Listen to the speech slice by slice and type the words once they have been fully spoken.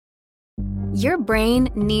Your brain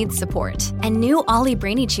needs support, and new Ollie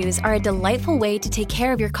Brainy Chews are a delightful way to take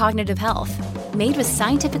care of your cognitive health. Made with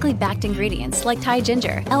scientifically backed ingredients like Thai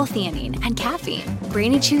ginger, L-theanine, and caffeine,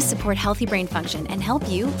 Brainy Chews support healthy brain function and help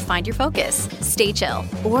you find your focus, stay chill,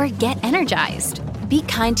 or get energized. Be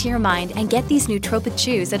kind to your mind and get these nootropic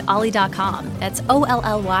chews at ollie.com. That's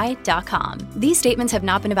OLLY.com. These statements have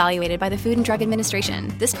not been evaluated by the Food and Drug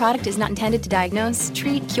Administration. This product is not intended to diagnose,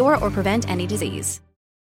 treat, cure, or prevent any disease.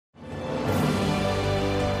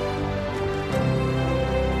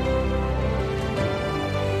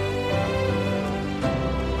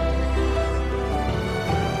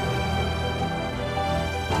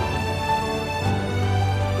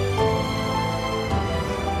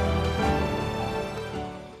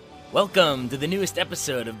 Welcome to the newest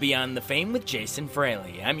episode of Beyond the Fame with Jason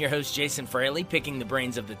Fraley. I'm your host, Jason Fraley, picking the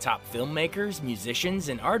brains of the top filmmakers, musicians,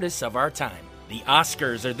 and artists of our time. The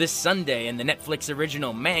Oscars are this Sunday, and the Netflix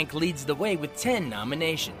original Mank leads the way with 10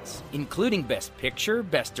 nominations, including Best Picture,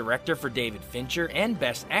 Best Director for David Fincher, and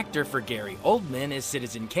Best Actor for Gary Oldman as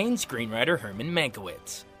Citizen Kane screenwriter Herman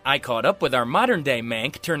Mankiewicz. I caught up with our modern-day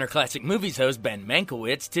Mank, Turner Classic Movies host Ben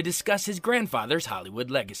Mankiewicz to discuss his grandfather's Hollywood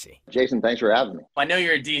legacy. Jason, thanks for having me. I know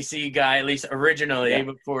you're a DC guy, at least originally,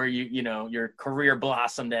 before your career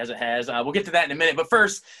blossomed as it has. We'll get to that in a minute. But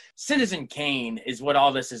first, Citizen Kane is what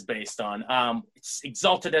all this is based on. It's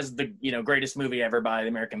exalted as the greatest movie ever by the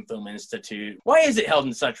American Film Institute. Why is it held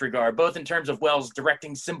in such regard, both in terms of Wells'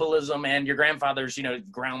 directing symbolism and your grandfather's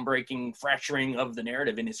groundbreaking fracturing of the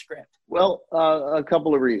narrative in his script? Well, a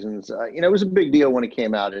couple of reasons. It was a big deal when it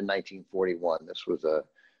came out in 1941. This was a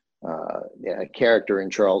character in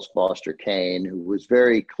Charles Foster Kane who was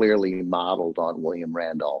very clearly modeled on William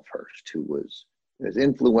Randolph Hearst, who was as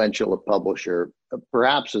influential a publisher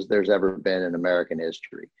perhaps as there's ever been in American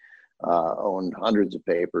history. Owned hundreds of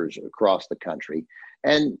papers across the country.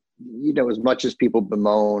 And, as much as people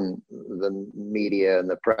bemoan the media and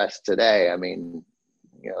the press today, I mean,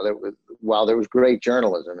 while there was great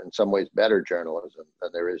journalism, in some ways better journalism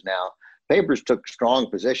than there is now, papers took strong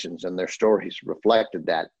positions and their stories reflected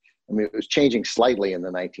that. I mean, it was changing slightly in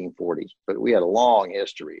the 1940s, but we had a long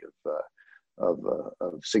history of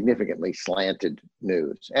significantly slanted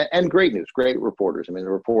news and great news, great reporters. I mean,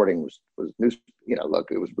 the reporting was news,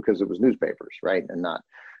 it was because it was newspapers, right? And not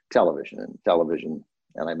television.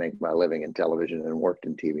 And I make my living in television and worked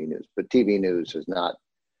in TV news, but TV news has not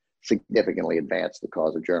significantly advanced the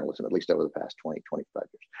cause of journalism, at least over the past 20, 25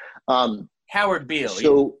 years. Howard Beale.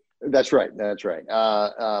 So that's right.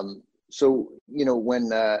 So,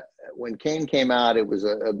 when Kane came out, it was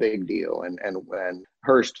a big deal. And when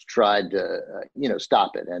Hearst tried to,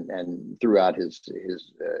 stop it and threw out his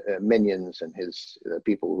minions and his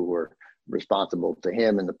people who were responsible to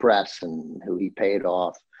him in the press and who he paid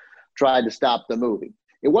off, tried to stop the movie.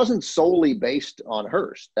 It wasn't solely based on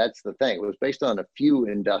Hearst. That's the thing. It was based on a few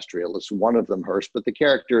industrialists, one of them Hearst, but the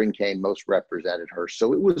character in Kane most represented Hearst.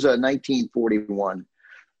 So it was a 1941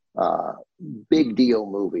 big deal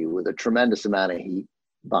movie with a tremendous amount of heat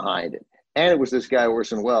behind it. And it was this guy,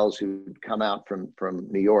 Orson Welles, who'd come out from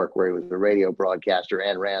New York, where he was a radio broadcaster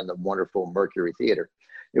and ran the wonderful Mercury Theater.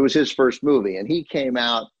 It was his first movie. And he came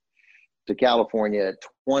out to California at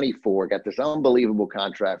 24, got this unbelievable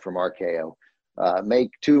contract from RKO,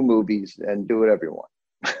 make 2 movies and do whatever you want.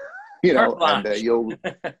 You'll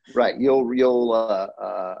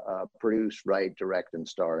produce, write, direct, and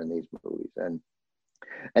star in these movies.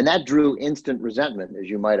 And that drew instant resentment, as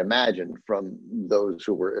you might imagine, from those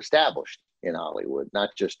who were established in Hollywood, not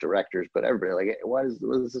just directors, but everybody. Like, why does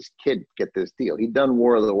this kid get this deal? He'd done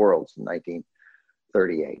War of the Worlds in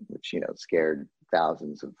 1938, which, scared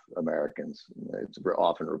thousands of Americans. It's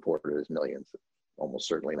often reported as millions, almost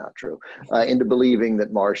certainly not true, into believing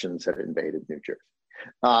that Martians had invaded New Jersey.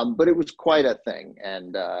 But it was quite a thing,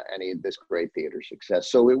 and he had this great theater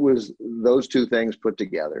success. So it was those two things put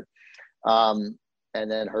together. And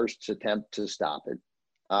then Hearst's attempt to stop it.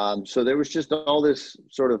 So there was just all this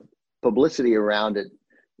sort of publicity around it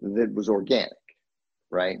that was organic,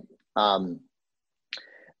 right? And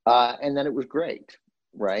then it was great,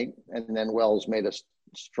 right? And then Wells made a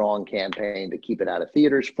strong campaign to keep it out of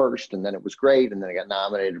theaters first, and then it was great, and then it got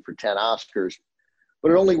nominated for 10 Oscars.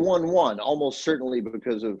 But it only won one, almost certainly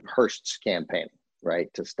because of Hearst's campaign, right,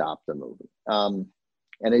 to stop the movie.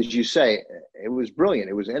 And as you say, it was brilliant.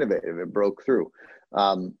 It was innovative. It broke through.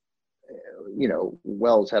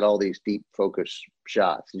 Wells had all these deep focus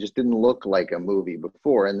shots. It just didn't look like a movie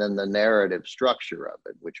before. And then the narrative structure of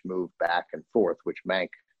it, which moved back and forth, which Mank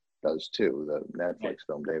does too, the Netflix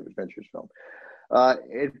film, David Fincher's film.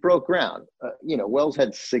 It broke ground. Wells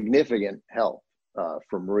had significant help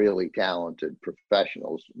from really talented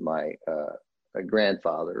professionals. My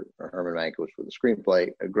grandfather, Herman Mankiewicz, with the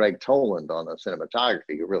screenplay, Greg Toland on the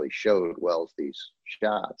cinematography, who really showed Wells these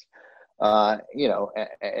shots.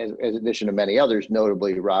 In addition to many others,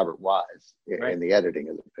 notably Robert Wise in the editing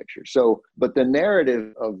of the picture. So, but the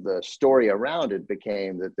narrative of the story around it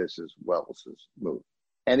became that this is Wells's movie,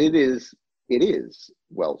 and it is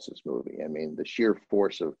Wells's movie. I mean, the sheer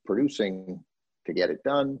force of producing to get it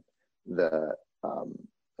done, the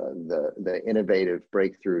innovative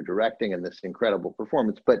breakthrough directing, and this incredible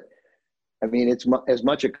performance. But I mean, it's as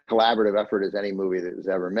much a collaborative effort as any movie that was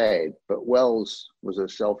ever made. But Wells was a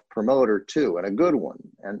self-promoter too, and a good one.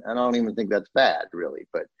 And I don't even think that's bad, really.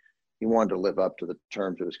 But he wanted to live up to the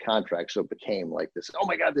terms of his contract, so it became like this. Oh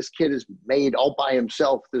my God, this kid has made all by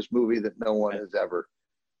himself this movie that no one has ever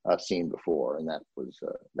seen before, and that was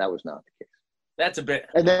not the case. That's a bit.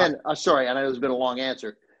 And then, sorry, I know it's been a long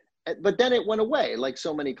answer, but then it went away, like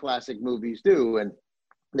so many classic movies do, and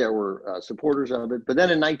there were supporters of it. But then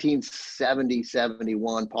in 1970,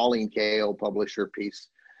 71, Pauline Kael published her piece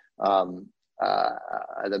about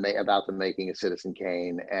the making of Citizen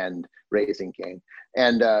Kane and Raising Cain.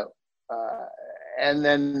 And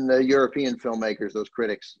then the European filmmakers, those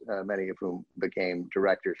critics, many of whom became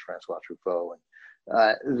directors, Francois Truffaut, and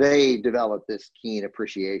they developed this keen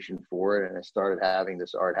appreciation for it, and it started having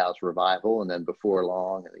this art house revival. And then before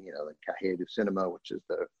long, the Cahiers du Cinema, which is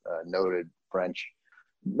the noted French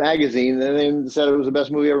magazine, and they said it was the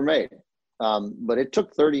best movie ever made. But it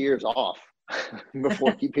took 30 years off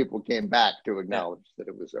before people came back to acknowledge that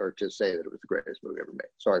it was, or to say that it was the greatest movie ever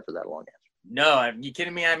made. Sorry for that long answer. No, are you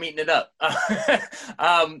kidding me? I'm eating it up.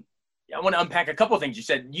 I want to unpack a couple of things you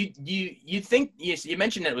said. You think you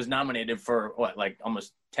mentioned that it was nominated for like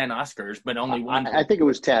almost 10 Oscars, but only one. I think it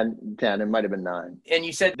was 10. It might have been 9. And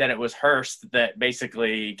you said that it was Hearst that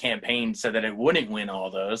basically campaigned so that it wouldn't win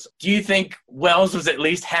all those. Do you think Wells was at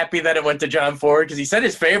least happy that it went to John Ford? Because he said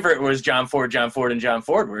his favorite was John Ford, and John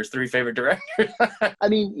Ford were his 3 favorite directors. I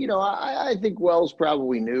mean, I think Wells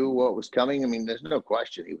probably knew what was coming. I mean, there's no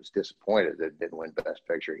question he was disappointed that it didn't win Best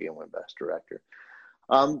Picture. He didn't win Best Director.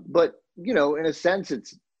 But in a sense,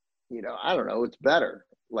 it's, I don't know, it's better.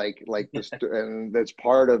 Like this, and that's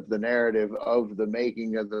part of the narrative of the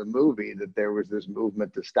making of the movie, that there was this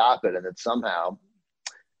movement to stop it, and that somehow,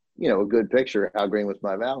 a good picture, How Green Was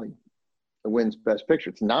My Valley, wins Best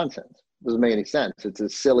Picture. It's nonsense. It doesn't make any sense. It's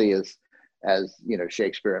as silly as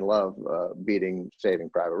Shakespeare in Love beating Saving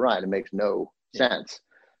Private Ryan. It makes no sense.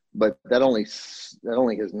 But that only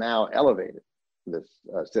has now elevated this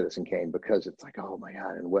Citizen Kane, because it's like, oh my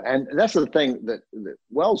God. And that's the thing, that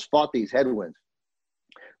Wells fought these headwinds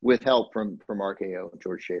with help from RKO and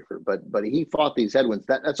George Schaefer, but he fought these headwinds.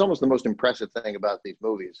 That's almost the most impressive thing about these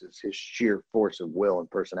movies, is his sheer force of will and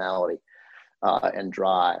personality and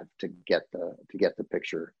drive to get the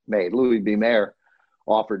picture made. Louis B. Mayer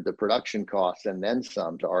offered the production costs and then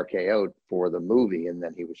some to RKO for the movie, and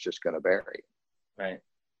then he was just going to bury it. Right.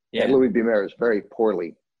 Yeah. And Louis B. Mayer is very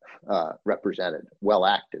poorly represented, well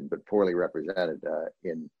acted, but poorly represented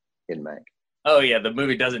in Mank. Oh yeah, the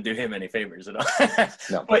movie doesn't do him any favors at all.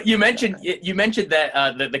 No. But you mentioned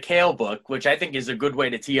that the Kael book, which I think is a good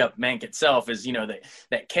way to tee up Mank itself, is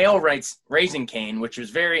that Kael writes Raising Cain, which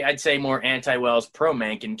was very, I'd say, more anti-Wells,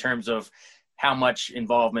 pro-Mank in terms of how much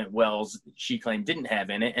involvement Wells, she claimed, didn't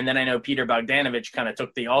have in it. And then I know Peter Bogdanovich kind of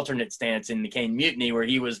took the alternate stance in the Cain Mutiny, where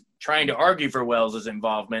he was trying to argue for Wells's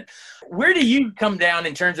involvement. Where do you come down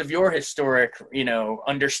in terms of your historic,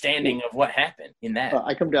 understanding of what happened in that?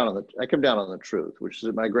 I come down on the truth, which is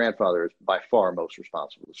that my grandfather is by far most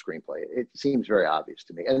responsible for the screenplay. It seems very obvious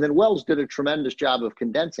to me. And then Wells did a tremendous job of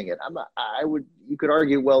condensing it. You could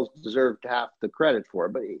argue Wells deserved half the credit for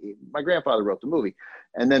it, but my grandfather wrote the movie,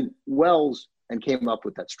 and then Wells came up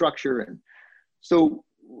with that structure. And so,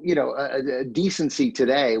 a decency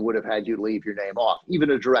today would have had you leave your name off.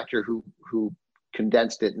 Even a director who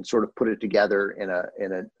condensed it and sort of put it together in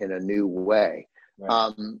a new way.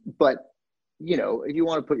 Right. But if you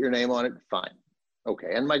want to put your name on it, fine,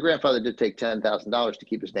 okay. And my grandfather did take $10,000 to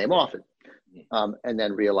keep his name off it, and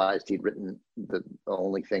then realized he'd written the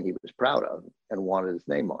only thing he was proud of and wanted his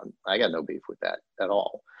name on. I got no beef with that at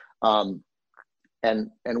all.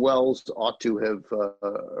 And Wells ought to have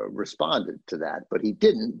responded to that, but he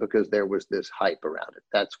didn't, because there was this hype around it.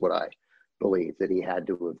 That's what I believe, that he had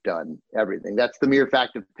to have done everything. That's the mere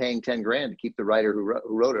fact of paying $10,000 to keep the writer who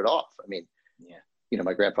wrote it off. I mean,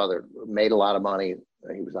 my grandfather made a lot of money.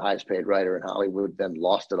 He was the highest paid writer in Hollywood, then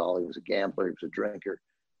lost it all. He was a gambler. He was a drinker.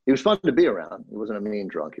 He was fun to be around. He wasn't a mean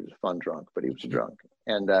drunk. He was a fun drunk, but he was a drunk.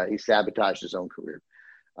 And he sabotaged his own career.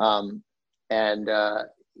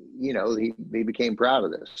 he became proud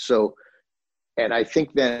of this. So, and I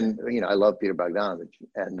think then, I love Peter Bogdanovich,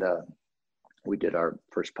 and we did our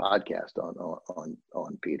first podcast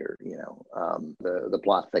on Peter. The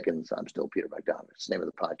plot thickens. I'm still Peter Bogdanovich. It's the name of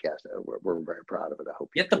the podcast. We're very proud of it. I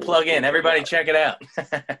hope get the plug in. Everybody, check it out.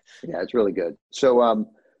 Yeah, it's really good. So, and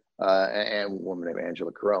a woman named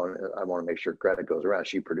Angela Carone, I want to make sure credit goes around.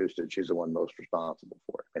 She produced it. She's the one most responsible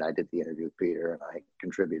for it. And I did the interview with Peter, and I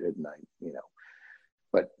contributed, and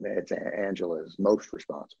but it's Angela is most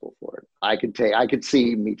responsible for it. I could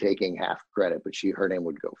see me taking half credit, but her name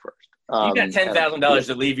would go first. You got $10,000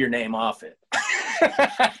 to leave your name off it.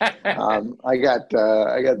 I got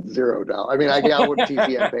 $0. I mean, I got what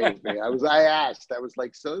TCM pays me. I asked. I was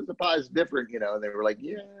like, so the pie is different, and they were like,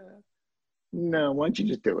 yeah, no, why don't you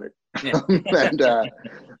just do it? Yeah.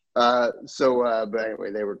 But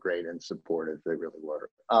anyway, they were great and supportive. They really were.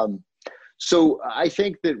 So I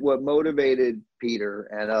think that what motivated Peter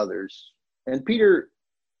and others, and Peter,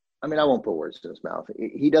 I mean, I won't put words in his mouth.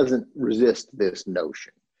 He doesn't resist this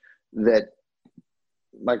notion that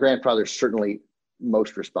my grandfather's certainly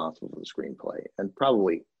most responsible for the screenplay, and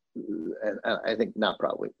probably, and I think not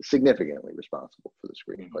probably, significantly responsible for the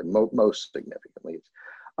screenplay, most significantly.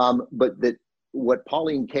 But that what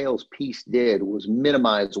Pauline Kael's piece did was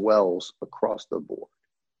minimize Welles across the board.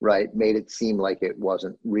 Right, made it seem like it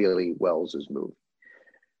wasn't really Welles's movie,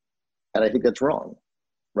 and I think that's wrong.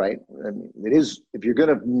 Right, I mean, it is. If you're going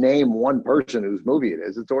to name one person whose movie it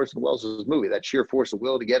is, it's Orson Welles' movie. That sheer force of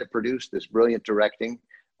will to get it produced, this brilliant directing,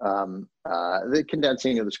 the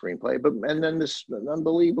condensing of the screenplay, and then this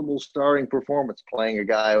unbelievable starring performance playing a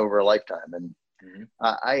guy over a lifetime. And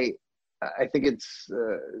I think it's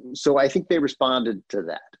so. I think they responded to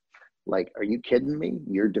that. Like, are you kidding me?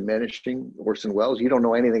 You're diminishing Orson Welles. You don't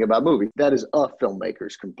know anything about movies. That is a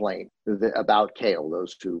filmmaker's complaint about Kael.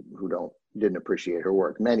 Those who didn't appreciate her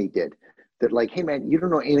work, many did. That like, hey man, you don't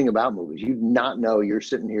know anything about movies. You do not know. You're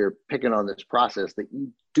sitting here picking on this process that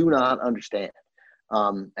you do not understand.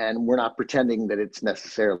 And we're not pretending that it's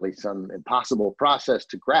necessarily some impossible process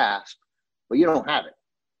to grasp, but you don't have it.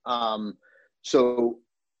 So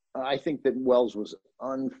I think that Welles was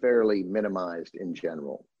unfairly minimized in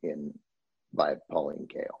general by Pauline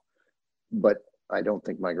Kael, but I don't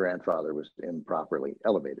think my grandfather was improperly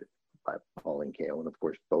elevated by Pauline Kael, and of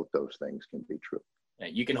course, both those things can be true. Yeah,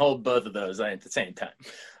 you can hold both of those at the same time.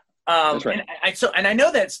 That's right. And I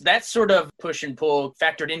know that's sort of push and pull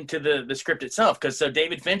factored into the script itself, because so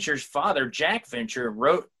David Fincher's father, Jack Fincher,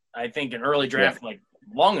 wrote, I think, an early draft like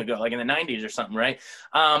long ago, like in the 90s or something, right?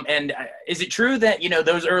 And is it true that,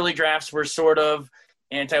 those early drafts were sort of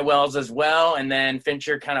anti-Welles as well, and then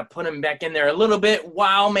Fincher kind of put him back in there a little bit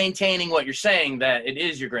while maintaining what you're saying, that it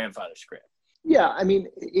is your grandfather's script? Yeah, I mean,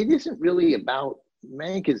 it isn't really about,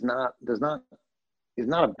 Mank is not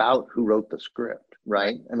about who wrote the script,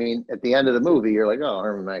 right? I mean, at the end of the movie, you're like, oh,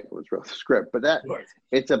 Herman Mankiewicz wrote the script, but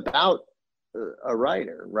it's about a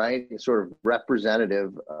writer, right? It's sort of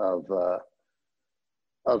representative of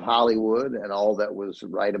Hollywood and all that was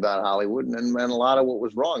right about Hollywood, and a lot of what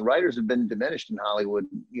was wrong. Writers have been diminished in Hollywood,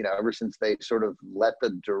 ever since they sort of let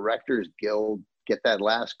the Directors Guild get that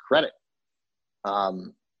last credit.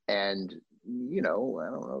 And I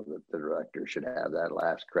don't know that the director should have that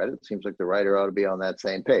last credit. It seems like the writer ought to be on that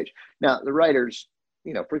same page. Now, the writers,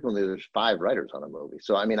 frequently there's 5 writers on a movie.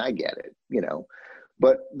 So, I mean, I get it,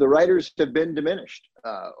 but the writers have been diminished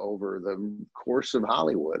over the course of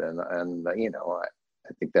Hollywood. And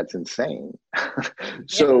I think that's insane.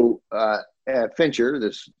 So Fincher,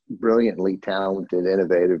 this brilliantly talented,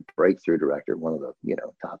 innovative breakthrough director, one of the,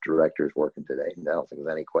 top directors working today. And I don't think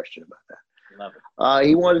there's any question about that. Love it.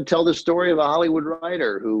 He wanted to tell the story of a Hollywood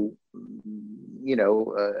writer who,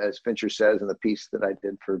 as Fincher says in the piece that I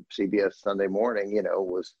did for CBS Sunday Morning,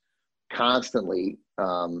 was constantly,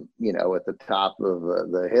 at the top of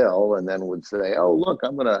the hill, and then would say, oh, look,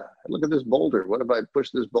 I'm going to look at this boulder. What if I push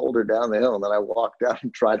this boulder down the hill? And then I walk down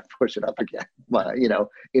and try to push it up again,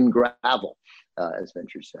 in gravel, as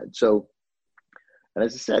Fincher said. So, and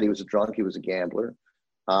as I said, he was a drunk, he was a gambler,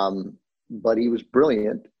 but he was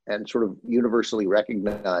brilliant and sort of universally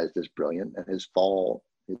recognized as brilliant. And his fall,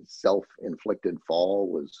 his self-inflicted fall,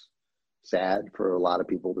 was sad for a lot of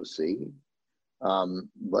people to see.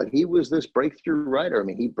 But he was this breakthrough writer. I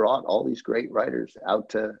mean, he brought all these great writers out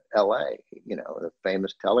to LA, the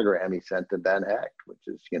famous telegram he sent to Ben Hecht, which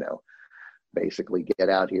is, basically get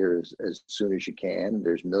out here as soon as you can.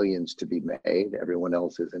 There's millions to be made. Everyone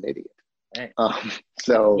else is an idiot. Right.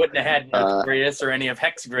 So wouldn't have had Notorious or any of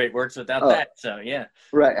Hecht's great works without that. So, yeah.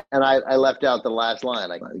 Right. And I left out the last line.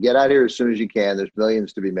 Like, get out here as soon as you can. There's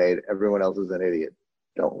millions to be made. Everyone else is an idiot.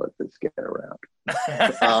 don't let this get around.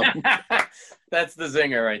 Um, That's the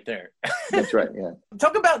zinger right there. That's right, yeah.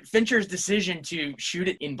 Talk about Fincher's decision to shoot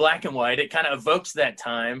it in black and white. It kind of evokes that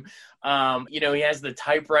time. He has the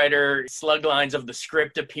typewriter slug lines of the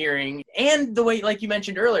script appearing, and the way, like you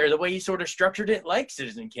mentioned earlier, the way he sort of structured it like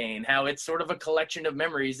Citizen Kane, how it's sort of a collection of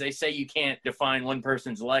memories. They say you can't define one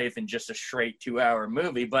person's life in just a straight 2-hour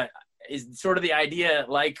movie, but is sort of the idea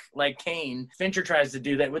like Kane. Fincher tries to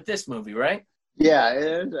do that with this movie, right? Yeah, I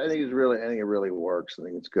think it really works. I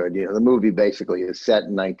think it's good. The movie basically is set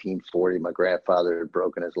in 1940. My grandfather had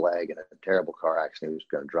broken his leg in a terrible car accident. He was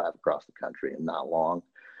going to drive across the country, and not long.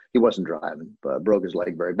 He wasn't driving, but broke his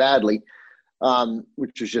leg very badly,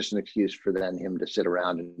 which was just an excuse for him to sit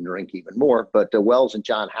around and drink even more. But Wells and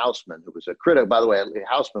John Houseman, who was a critic, by the way,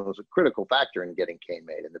 Houseman was a critical factor in getting Kane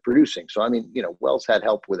made and the producing. So, I mean, Wells had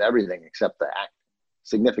help with everything except the act,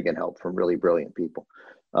 significant help from really brilliant people.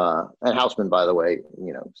 And Houseman, by the way,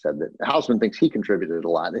 said that Houseman thinks he contributed a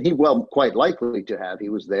lot, and quite likely to have. He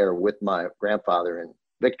was there with my grandfather in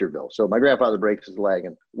Victorville. So my grandfather breaks his leg,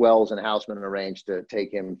 and Wells and Houseman arranged to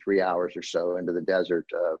take him 3 hours or so into the desert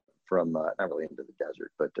from, not really into the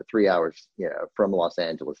desert, but 3 hours from Los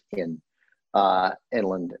Angeles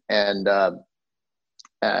inland and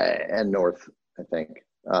north, I think.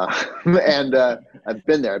 And I've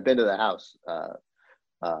been there. I've been to the house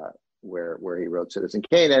where he wrote Citizen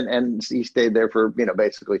Kane, and he stayed there for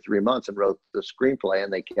basically 3 months and wrote the screenplay,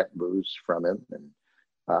 and they kept booze from him, and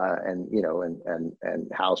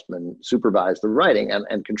Houseman supervised the writing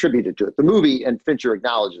and contributed to it. The movie, and Fincher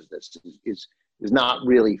acknowledges this, is not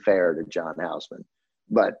really fair to John Houseman,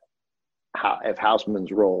 but if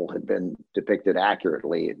Houseman's role had been depicted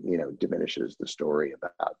accurately, it diminishes the story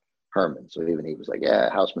about Herman. So even he was like, yeah,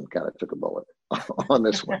 Houseman kind of took a bullet on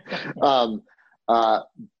this one.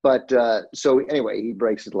 So anyway, he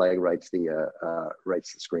breaks his leg, writes the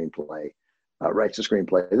screenplay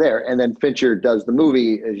there, and then Fincher does the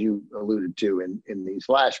movie, as you alluded to, in these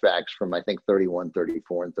flashbacks from I think 31,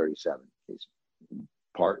 34, and 37. These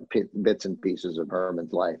bits and pieces of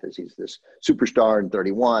Herman's life as he's this superstar in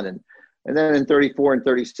 31, and then in 34 and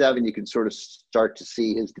 37, you can sort of start to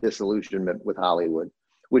see his disillusionment with Hollywood,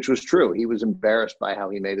 which was true. He was embarrassed by how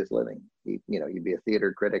he made his living. You'd be a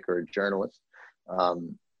theater critic or a journalist,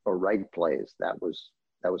 or write plays. That was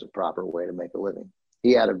a proper way to make a living.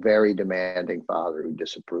 He had a very demanding father who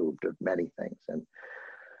disapproved of many things,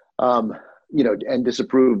 and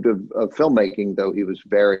disapproved of filmmaking, though he was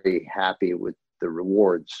very happy with the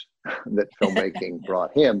rewards that filmmaking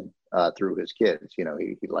brought him through his kids. He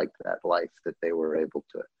liked that life that they were able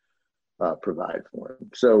to provide for him.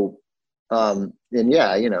 So, and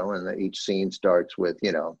each scene starts with,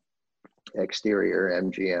 exterior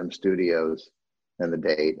MGM Studios and the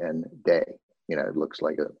date and day. It looks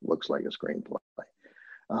like a screenplay.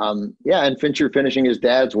 And Fincher finishing his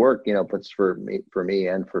dad's work, puts for me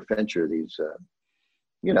and for Fincher these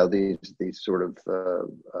sort of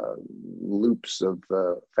loops of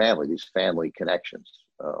family, these family connections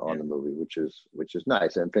on the movie, which is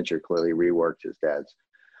nice. And Fincher clearly reworked his dad's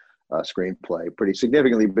screenplay pretty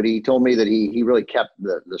significantly, but he told me that he really kept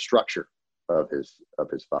the structure of his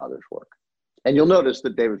father's work. And you'll notice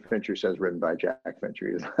that David Fincher says written by Jack Fincher.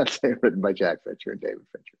 He does not say written by Jack Fincher and David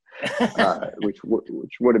Fincher, which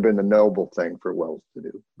would have been a noble thing for Wells to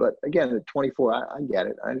do. But again, at 24, I get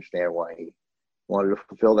it. I understand why he wanted to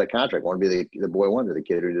fulfill that contract. Wanted to be the boy wonder, the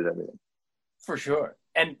kid who did everything. For sure.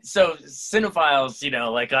 And so cinephiles,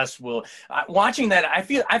 like us will, watching that,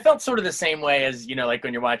 I felt sort of the same way as, like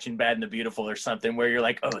when you're watching Bad and the Beautiful or something, where you're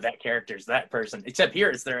like, oh, that character's that person. Except here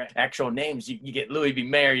it's their actual names. You get Louis B.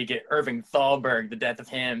 Mayer, you get Irving Thalberg, the death of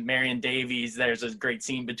him, Marion Davies. There's a great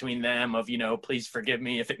scene between them of, please forgive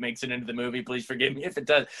me if it makes it into the movie. Please forgive me if it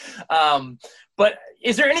does. But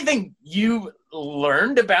is there anything you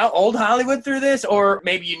learned about old Hollywood through this? Or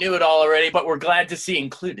maybe you knew it all already, but we're glad to see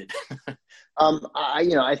included?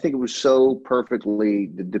 I think it was so perfectly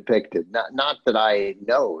depicted. Not that I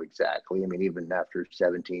know exactly. I mean, even after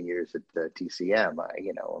 17 years at TCM,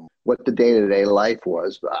 what the day-to-day life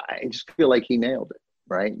was, but I just feel like he nailed it,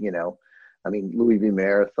 right? I mean, Louis B.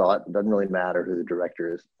 Mayer thought it doesn't really matter who the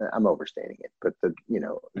director is. I'm overstating it, but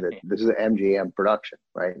this is an MGM production,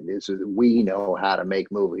 right? We know how to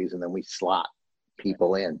make movies, and then we slot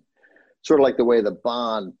people in. Sort of like the way the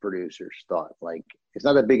Bond producers thought, like, it's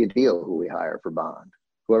not that big a deal who we hire for Bond.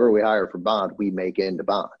 Whoever we hire for Bond, we make into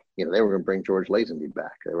Bond. They were going to bring George Lazenby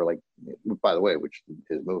back. They were like, by the way, which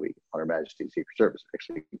his movie, On Her Majesty's Secret Service,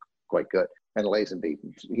 actually quite good. And Lazenby,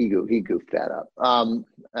 he goofed that up.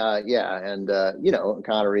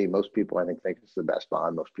 Connery, most people I think it's the best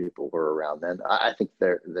Bond. Most people were around then. I think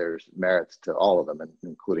there's merits to all of them,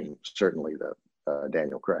 including certainly the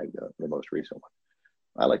Daniel Craig, the most recent one.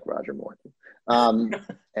 I like Roger Moore. And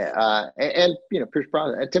Pierce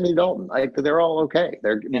Brosnan and Timothy Dalton. They're all okay.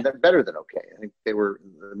 They're better than okay. I think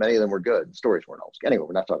many of them were good. Stories weren't always. Anyway,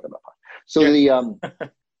 we're not talking about Bond.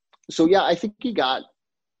 So I think he got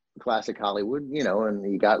classic Hollywood, and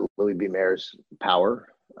he got Louis B. Mayer's power,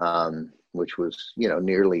 which was,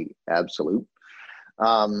 nearly absolute.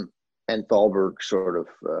 And Thalberg's sort of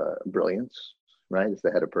brilliance, right? As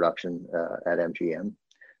the head of production at MGM.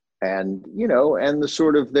 And, and the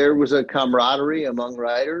sort of, there was a camaraderie among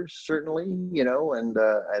writers, certainly, and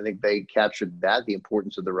I think they captured the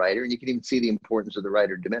importance of the writer. And you can even see the importance of the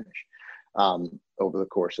writer diminish over the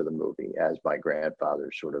course of the movie as my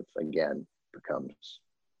grandfather sort of, again, becomes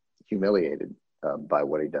humiliated by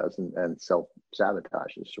what he does and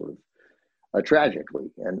self-sabotages sort of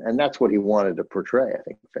tragically. And that's what he wanted to portray, I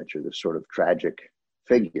think, Fincher, this sort of tragic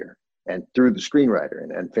figure. And through the screenwriter,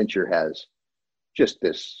 and Fincher has just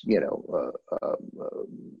this,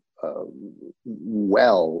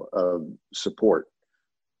 well of support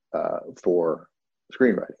for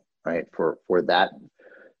screenwriting, right? For that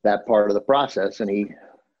part of the process. And he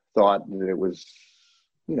thought that it was,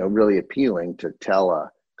 really appealing to tell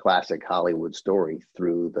a classic Hollywood story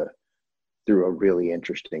through a really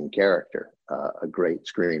interesting character, a great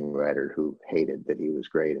screenwriter who hated that he was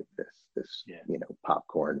great at this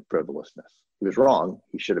popcorn frivolousness. He was wrong.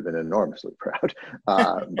 He should have been enormously proud,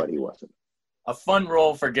 but he wasn't. A fun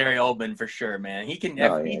role for Gary Oldman for sure, man. He can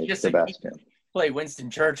play Winston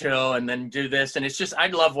Churchill and then do this, and it's just, I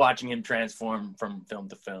love watching him transform from film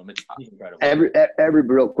to film. It's incredible.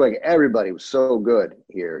 Real quick, everybody was so good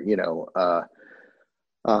here.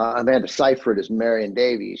 Amanda Seyfried as Marion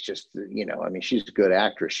Davies, just, she's a good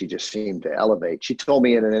actress. She just seemed to elevate. She told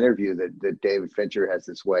me in an interview that David Fincher has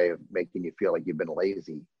this way of making you feel like you've been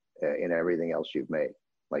lazy in everything else you've made,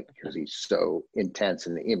 because he's so intense.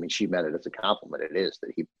 And she meant it as a compliment. It is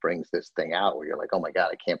that he brings this thing out where you're like, oh my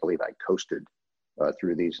God, I can't believe I coasted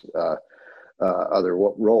through these other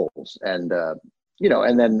roles. And,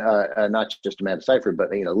 and then not just Amanda Seyfried,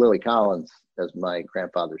 but, Lily Collins as my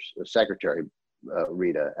grandfather's secretary,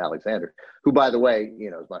 Rita Alexander, who, by the way,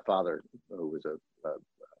 is my father, who was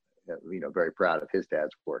very proud of his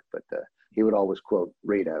dad's work, but he would always quote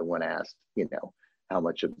Rita when asked, how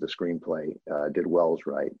much of the screenplay did Wells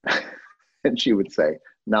write? And she would say,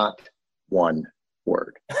 not one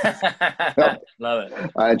word. Love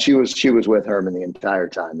it. And she was with Herman the entire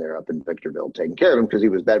time they're up in Victorville taking care of him,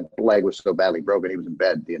 because that leg was so badly broken, he was in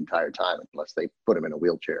bed the entire time unless they put him in a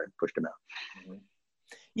wheelchair and pushed him out. Mm-hmm.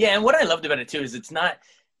 Yeah, and what I loved about it too is it's not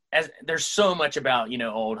as there's so much about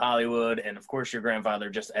old Hollywood and of course your grandfather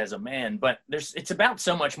just as a man, but it's about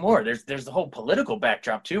so much more. There's the whole political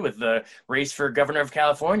backdrop too, with the race for governor of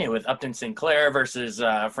California with Upton Sinclair versus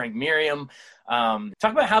Frank Merriam.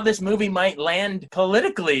 Talk about how this movie might land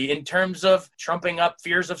politically in terms of trumping up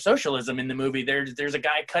fears of socialism in the movie. There's a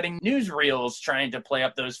guy cutting newsreels trying to play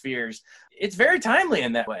up those fears. It's very timely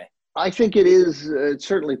in that way. I think it is. It's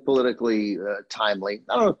certainly politically timely.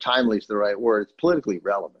 I don't know if timely is the right word. It's politically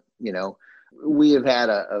relevant. We have had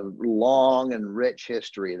a long and rich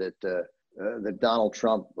history that Donald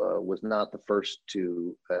Trump was not the first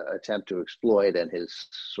to attempt to exploit, and his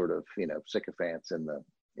sort of sycophants in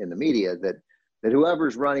the media, that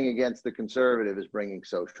whoever's running against the conservative is bringing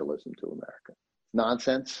socialism to America.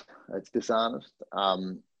 Nonsense. It's dishonest.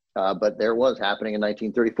 But there was happening in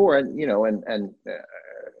 1934, and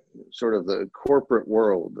sort of the corporate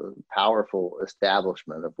world, the powerful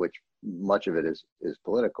establishment of which much of it is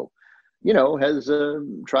political, has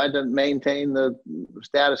tried to maintain the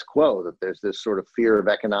status quo, that there's this sort of fear of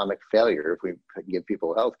economic failure if we give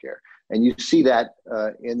people health care. And you see that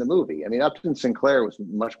in the movie. Upton Sinclair was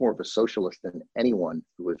much more of a socialist than anyone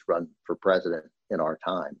who was run for president in our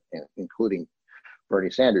time, including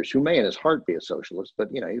Bernie Sanders, who may in his heart be a socialist, but,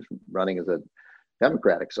 he's running as a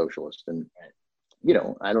democratic socialist. And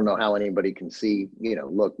I don't know how anybody can see,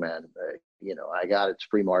 look, man, I got it's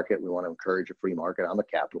free market. We want to encourage a free market. I'm a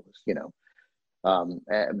capitalist,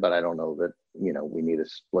 but I don't know that, we need a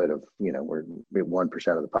split of, we're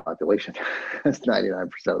 1% of the population. That's 99%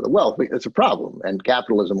 of the wealth. It's a problem. And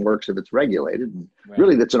capitalism works if it's regulated. And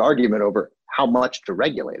really, that's an argument over how much to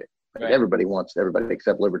regulate it. Right. Everybody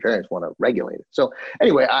except libertarians want to regulate it. So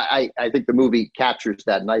anyway, I think the movie captures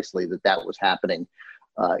that nicely, that was happening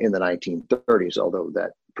in the 1930s, although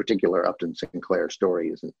that particular Upton Sinclair story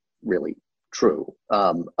isn't really true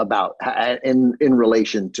about in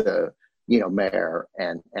relation to, Mayer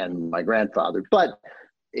and my grandfather. But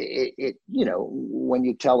it when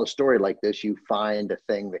you tell a story like this, you find a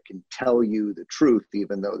thing that can tell you the truth,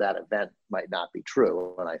 even though that event might not be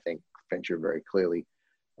true. And I think Fincher very clearly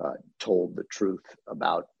told the truth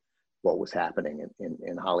about what was happening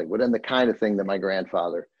in Hollywood, and the kind of thing that my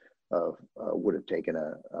grandfather would have taken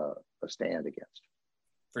a stand against.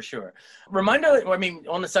 For sure.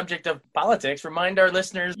 On the subject of politics, remind our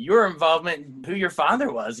listeners your involvement, who your father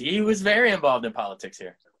was. He was very involved in politics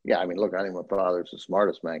here. Yeah, I mean, look, I think my father's the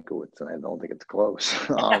smartest Mankiewicz, and I don't think it's close.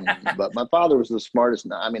 But my father was the smartest.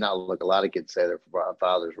 I mean, a lot of kids say their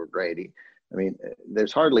fathers were great.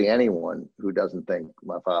 There's hardly anyone who doesn't think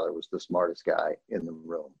my father was the smartest guy in the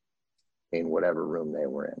room, in whatever room they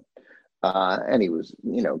were in. And he was,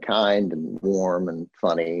 kind and warm and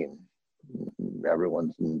funny, and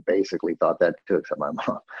everyone basically thought that too, except my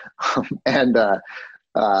mom. And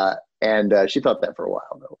she thought that for a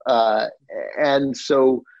while, though. And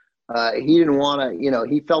so he didn't want to,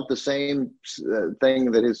 he felt the same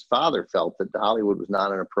thing that his father felt, that Hollywood was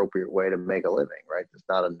not an appropriate way to make a living, right? It's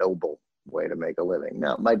not a noble way to make a living.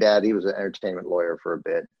 Now, my dad, he was an entertainment lawyer for a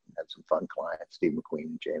bit, had some fun clients, Steve McQueen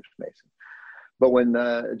and James Mason. But when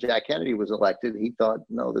Jack Kennedy was elected, he thought,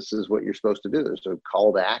 no, this is what you're supposed to do. There's a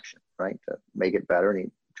call to action, right, to make it better. And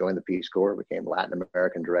he joined the Peace Corps, became Latin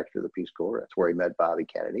American director of the Peace Corps. That's where he met Bobby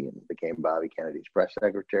Kennedy and became Bobby Kennedy's press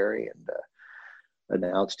secretary, and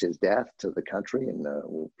announced his death to the country. And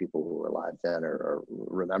people who were alive then or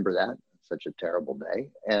remember that. Such a terrible day.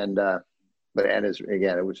 And it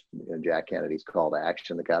was Jack Kennedy's call to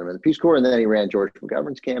action that got him in the Peace Corps. And then he ran George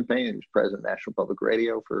McGovern's campaign. He was president of National Public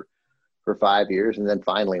Radio for 5 years. And then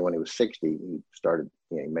finally, when he was 60, he started,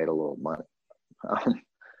 he made a little money.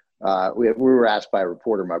 We were asked by a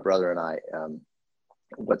reporter, my brother and I,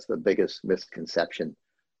 what's the biggest misconception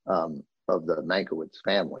of the Mankiewicz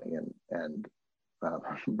family? And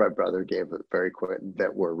my brother gave a very quick,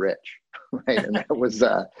 that we're rich, right? And that was,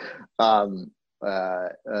 there's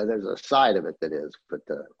a side of it that is, but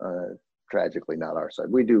tragically not our side.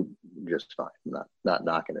 We do just fine. I'm not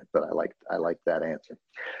knocking it, but I like that answer.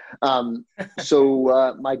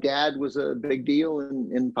 So my dad was a big deal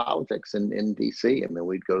in politics in DC. I mean,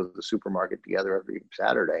 we'd go to the supermarket together every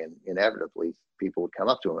Saturday, and inevitably people would come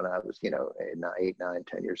up to him, and I was 8, 9,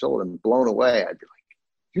 10 years old, and blown away. I'd be like,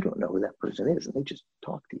 you don't know who that person is, and they just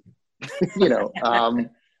talk to you.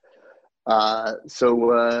 So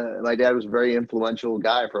my dad was a very influential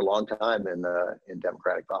guy for a long time in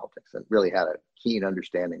Democratic politics, and really had a keen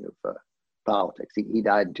understanding of politics. He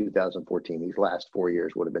died in 2014. These last 4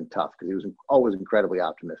 years would have been tough because he was always incredibly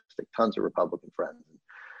optimistic, tons of Republican friends,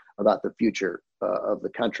 about the future of the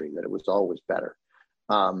country, that it was always better.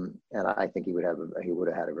 And I think he would have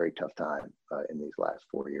had a very tough time in these last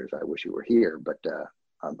 4 years. I wish he were here, but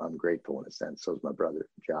I'm grateful in a sense. So is my brother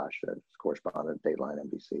Josh, correspondent at Dateline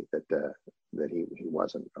NBC, that he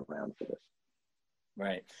wasn't around for this.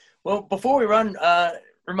 Right. Well, before we run,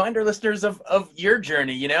 remind our listeners of your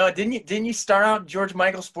journey. Didn't you start out George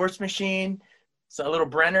Michael Sports Machine? So a little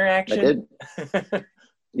Brenner action. I did.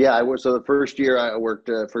 Yeah, I was. So the first year I worked,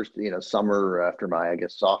 summer after my,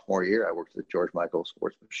 sophomore year, I worked at George Michael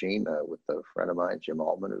Sports Machine with a friend of mine, Jim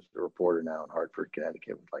Altman, who's the reporter now in Hartford,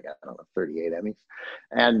 Connecticut, with 38 Emmys,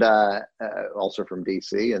 and also from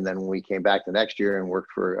DC. And then when we came back the next year and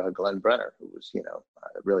worked for Glenn Brenner, who was,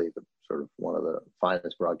 really the sort of one of the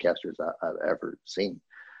finest broadcasters I've ever seen.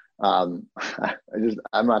 I'm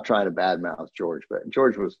not trying to badmouth George, but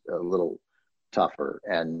George was a little tougher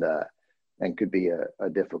and could be a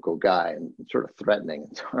difficult guy and sort of threatening.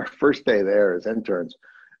 So our first day there as interns,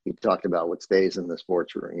 he talked about what stays in the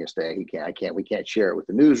sports room. We can't share it with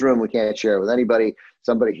the newsroom. We can't share it with anybody.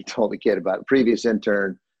 He told the kid about a previous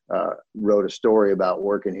intern, wrote a story about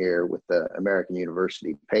working here with the American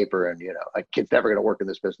University paper. And, a kid's never going to work in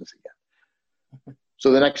this business again.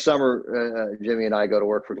 So the next summer, Jimmy and I go to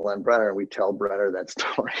work for Glenn Brenner, and we tell Brenner that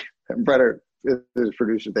story. And Brenner, his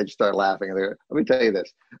producers, they just start laughing. And let me tell you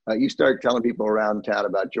this, you start telling people around town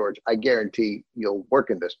about George, I guarantee you'll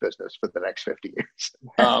work in this business for the next 50 years.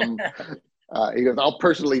 He goes, I'll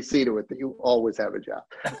personally see to it that you always have a job.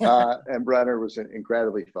 And Brenner was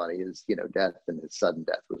incredibly funny. His, death and his sudden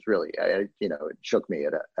death was really, it shook me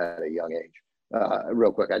at a young age.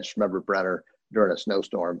 Real quick, I just remember Brenner during a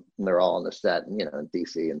snowstorm, and they're all on the set, and, in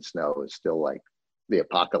DC, and snow is still like the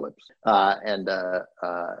apocalypse. And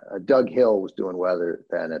Doug Hill was doing weather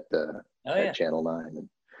then at Channel 9.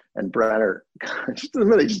 And Brenner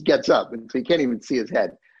just gets up, and so he can't even see his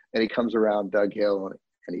head. And he comes around Doug Hill,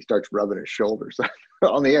 and he starts rubbing his shoulders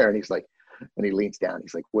on the air. And he's like, And he leans down.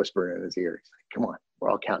 He's like whispering in his ear. He's like, come on, we're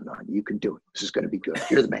all counting on you. You can do it. This is going to be good.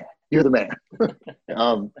 You're the man. You're the man.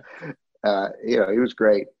 He was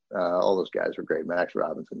great. All those guys were great. Max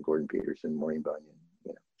Robinson, Gordon Peterson, Maureen Bunyan,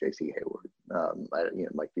 J.C. Hayward,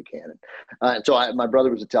 Mike Buchanan. So my brother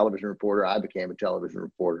was a television reporter. I became a television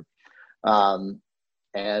reporter.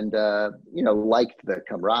 Liked the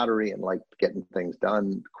camaraderie and liked getting things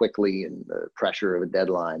done quickly and the pressure of a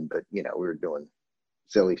deadline. But, we were doing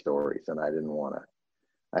silly stories and I didn't want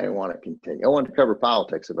to continue. I wanted to cover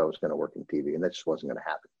politics if I was going to work in TV, and that just wasn't going to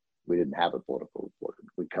happen. We didn't have a political reporter.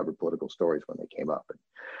 We covered political stories when they came up.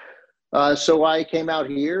 So I came out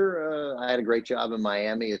here. I had a great job in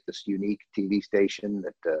Miami at this unique TV station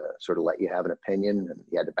that sort of let you have an opinion and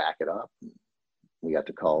you had to back it up. And we got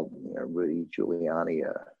to call Rudy Giuliani,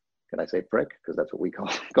 can I say prick? Because that's what we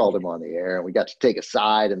called him on the air. And we got to take a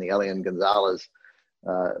side in the Elian Gonzalez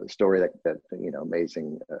story, that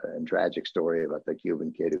amazing and tragic story about the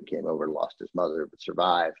Cuban kid who came over, lost his mother, but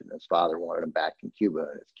survived. And his father wanted him back in Cuba,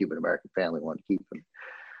 and his Cuban-American family wanted to keep him.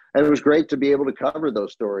 And it was great to be able to cover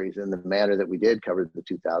those stories in the manner that we did cover the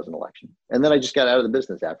 2000 election. And then I just got out of the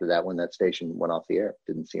business after that when that station went off the air.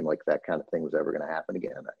 It didn't seem like that kind of thing was ever going to happen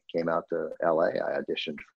again. I came out to LA. I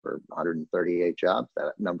auditioned for 138 jobs.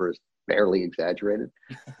 That number is barely exaggerated.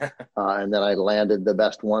 And then I landed the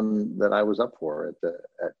best one that I was up for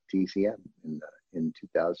at TCM in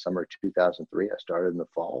summer 2003. I started in the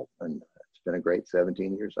fall, and it's been a great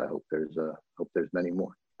 17 years. I hope there's many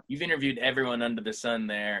more. You've interviewed everyone under the sun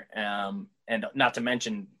there, and not to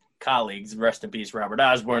mention colleagues. Rest in peace, Robert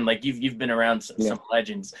Osborne. Like you've been around some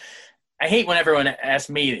legends. I hate when everyone asks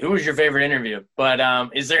me who was your favorite interview, but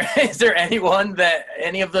is there anyone that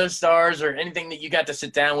any of those stars or anything that you got to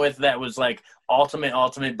sit down with that was like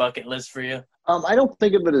ultimate bucket list for you? I don't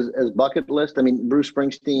think of it as bucket list. I mean, Bruce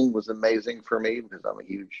Springsteen was amazing for me because I'm a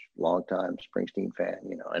huge, long-time Springsteen fan.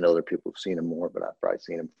 I know there are people who've seen him more, but I've probably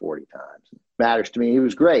seen him 40 times. It matters to me. He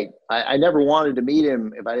was great. I never wanted to meet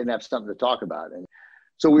him if I didn't have something to talk about. And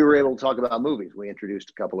so we were able to talk about movies. We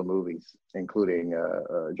introduced a couple of movies, including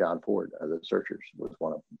John Ford, The Searchers was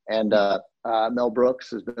one of them. And Mel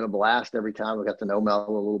Brooks has been a blast every time. We got to know Mel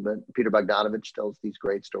a little bit. Peter Bogdanovich tells these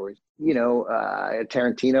great stories.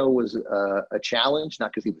 Tarantino was a challenge,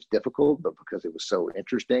 not because he was difficult, but because it was so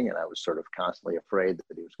interesting. And I was sort of constantly afraid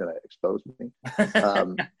that he was going to expose me.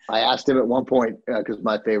 I asked him at one point, because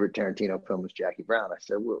my favorite Tarantino film was Jackie Brown. I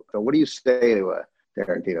said, well, so what do you say to a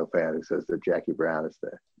Tarantino fan who says that Jackie Brown is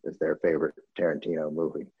their favorite Tarantino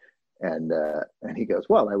movie? And he goes,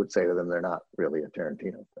 well, I would say to them, they're not really a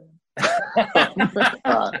Tarantino fan.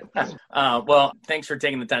 Well, thanks for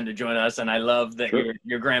taking the time to join us. And I love that Sure.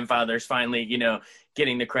 your grandfather's finally,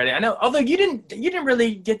 getting the credit. I know, although you didn't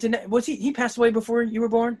really get to know, was he passed away before you were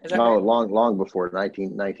born? Is that right? long before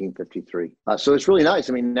 1953. So it's really nice.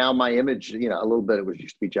 I mean, now my image, a little bit,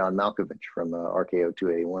 used to be John Malkovich from RKO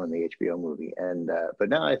 281, the HBO movie. And, but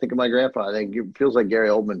now I think of my grandfather, I think it feels like Gary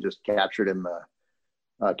Oldman just captured him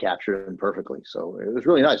perfectly. So it was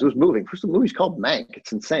really nice. It was moving. First, the movie's called Mank.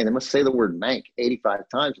 It's insane. They must say the word Mank 85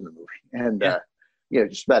 times in the movie. And,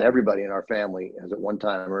 just about everybody in our family has at one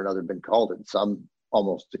time or another been called it, some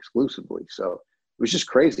almost exclusively. So it was just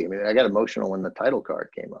crazy. I mean, I got emotional when the title card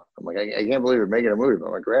came up. I'm like, I can't believe we're making a movie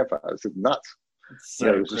about my grandfather. This is nuts.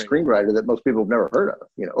 So he was a screenwriter that most people have never heard of,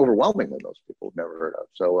 overwhelmingly most people have never heard of.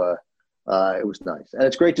 So, it was nice. And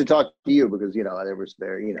it's great to talk to you because,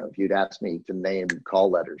 if you'd asked me to name call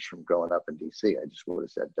letters from growing up in DC, I just would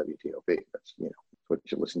have said WTOP. That's, what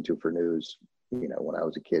you listen to for news, when I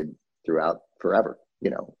was a kid throughout forever,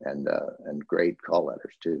 and great call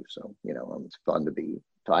letters too. So, it's fun to be,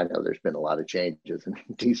 I know there's been a lot of changes in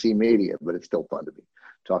DC media, but it's still fun to be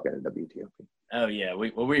talking to WTOP. Oh yeah,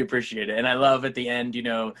 we appreciate it. And I love at the end,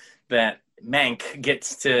 that Mank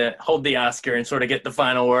gets to hold the Oscar and sort of get the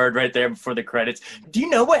final word right there before the credits. Do you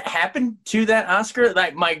know what happened to that Oscar?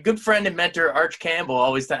 Like my good friend and mentor Arch Campbell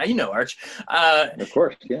always, Arch. Of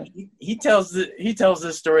course, yeah. He tells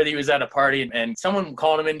this story that he was at a party and someone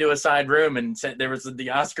called him into a side room and said there was the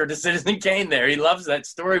Oscar to Citizen Kane there. He loves that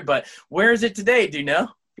story, but where is it today? Do you know?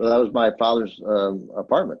 Well, that was my father's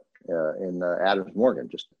apartment in Adams Morgan,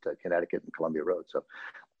 just Connecticut and Columbia Road. So.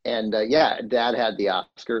 And Dad had the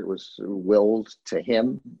Oscar. It was willed to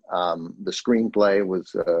him. The screenplay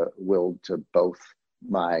was willed to both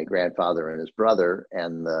my grandfather and his brother,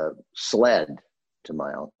 and the sled to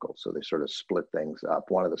my uncle. So they sort of split things up.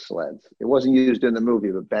 One of the sleds. It wasn't used in the movie,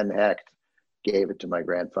 but Ben Hecht gave it to my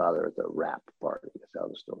grandfather at the wrap party. That's how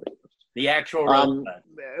the story goes. The actual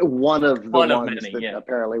one of the ones many, that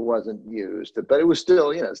apparently wasn't used, but it was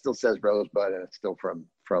still, it still says Rosebud, and it's still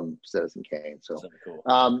from Citizen Kane. So, cool.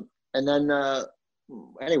 And then,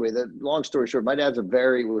 anyway, the long story short, my dad's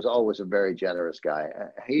was always a very generous guy.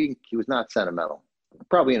 He was not sentimental,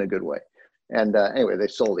 probably in a good way. And anyway, they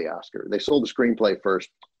sold the Oscar. They sold the screenplay first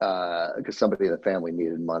because somebody in the family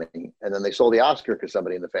needed money. And then they sold the Oscar because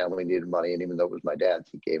somebody in the family needed money. And even though it was my dad's,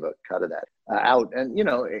 he gave a cut of that out. And,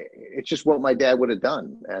 it's just what my dad would have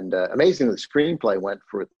done. And amazingly, the screenplay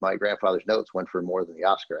for my grandfather's notes went for more than the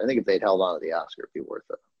Oscar. I think if they'd held on to the Oscar, it'd be worth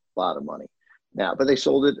a lot of money now. But they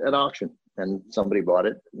sold it at auction. And somebody bought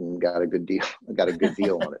it and got a good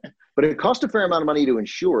deal on it. But it cost a fair amount of money to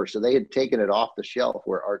insure. So they had taken it off the shelf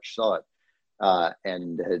where Arch saw it.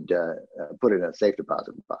 And had put it in a safe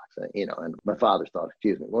deposit box, and my father thought,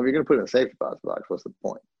 excuse me, well, if you're going to put it in a safe deposit box, what's the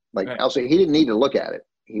point? Like, right. Also, he didn't need to look at it.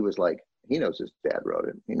 He was like, he knows his dad wrote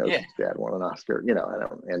it. He knows his dad won an Oscar,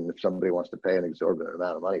 and if somebody wants to pay an exorbitant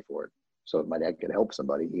amount of money for it, so if my dad could help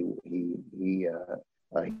somebody, he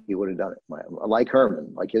would have done it. Like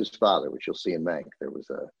Herman, like his father, which you'll see in Mank, there was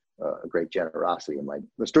a great generosity in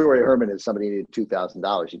the story of Herman is somebody needed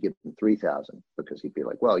 $2,000, you give them $3,000 because he'd be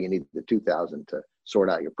like, well, you need the $2,000 to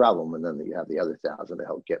sort out your problem, and then you have the other $1,000 to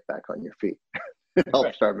help get back on your feet,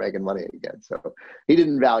 help start making money again. So he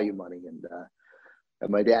didn't value money, and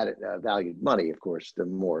my dad valued money, of course, the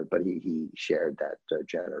more, but he shared that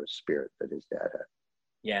generous spirit that his dad had.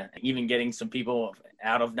 Yeah, even getting some people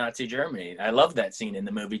out of Nazi Germany. I love that scene in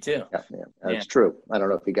the movie too. Yeah, that's true. I don't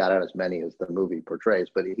know if he got out as many as the movie portrays,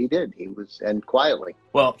 but he did. And quietly.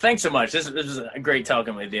 Well, thanks so much. This was a great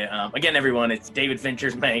talking with you. Again, everyone, it's David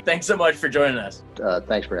Fincher's Mank. Thanks so much for joining us.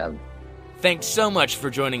 Thanks for having me. Thanks so much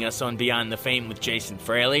for joining us on Beyond the Fame with Jason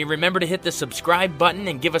Fraley. Remember to hit the subscribe button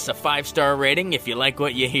and give us a 5-star rating if you like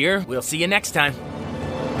what you hear. We'll see you next time.